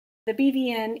The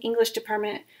BVN English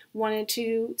Department wanted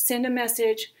to send a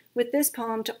message with this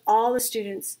poem to all the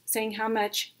students saying how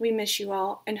much we miss you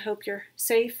all and hope you're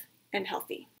safe and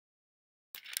healthy.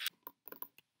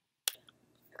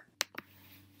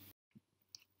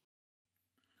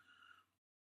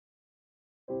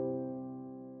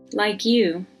 Like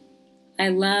you, I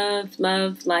love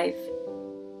life.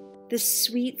 The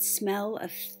sweet smell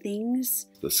of things.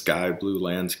 The sky blue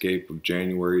landscape of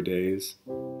January days.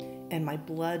 And my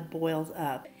blood boils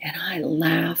up. And I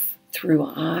laugh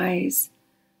through eyes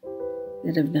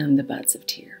that have known the buds of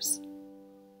tears.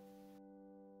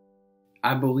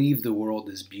 I believe the world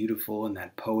is beautiful and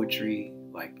that poetry,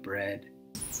 like bread,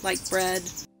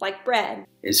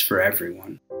 is for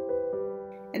everyone.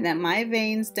 And that my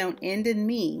veins don't end in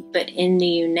me, but in the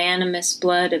unanimous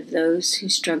blood of those who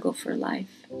struggle for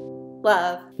life.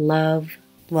 Love.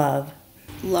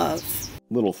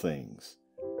 Little things.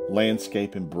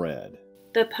 Landscape and bread.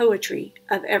 The poetry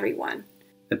of everyone.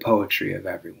 The poetry of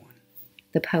everyone.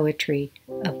 The poetry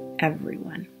of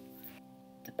everyone.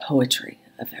 The poetry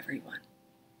of everyone.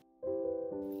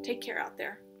 Take care out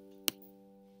there.